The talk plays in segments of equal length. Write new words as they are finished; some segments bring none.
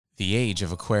The age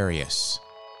of Aquarius.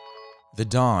 The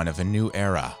dawn of a new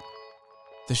era.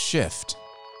 The shift.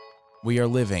 We are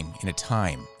living in a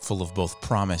time full of both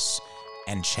promise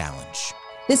and challenge.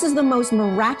 This is the most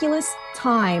miraculous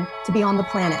time to be on the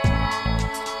planet.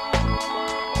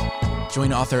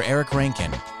 Join author Eric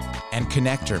Rankin and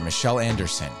connector Michelle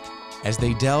Anderson as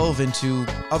they delve into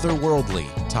otherworldly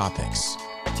topics.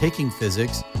 Taking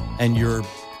physics and you're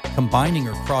combining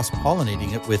or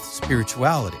cross-pollinating it with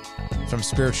spirituality. From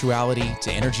spirituality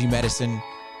to energy medicine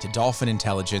to dolphin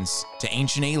intelligence to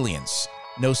ancient aliens,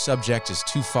 no subject is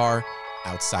too far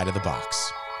outside of the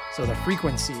box. So the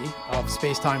frequency of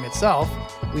space-time itself,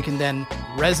 we can then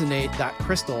resonate that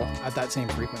crystal at that same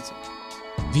frequency.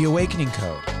 The Awakening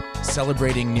Code,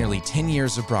 celebrating nearly 10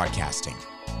 years of broadcasting,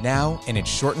 now in its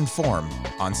shortened form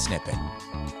on Snippet.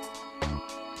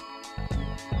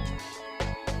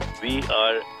 We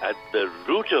are at the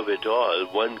root of it all,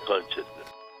 one consciousness.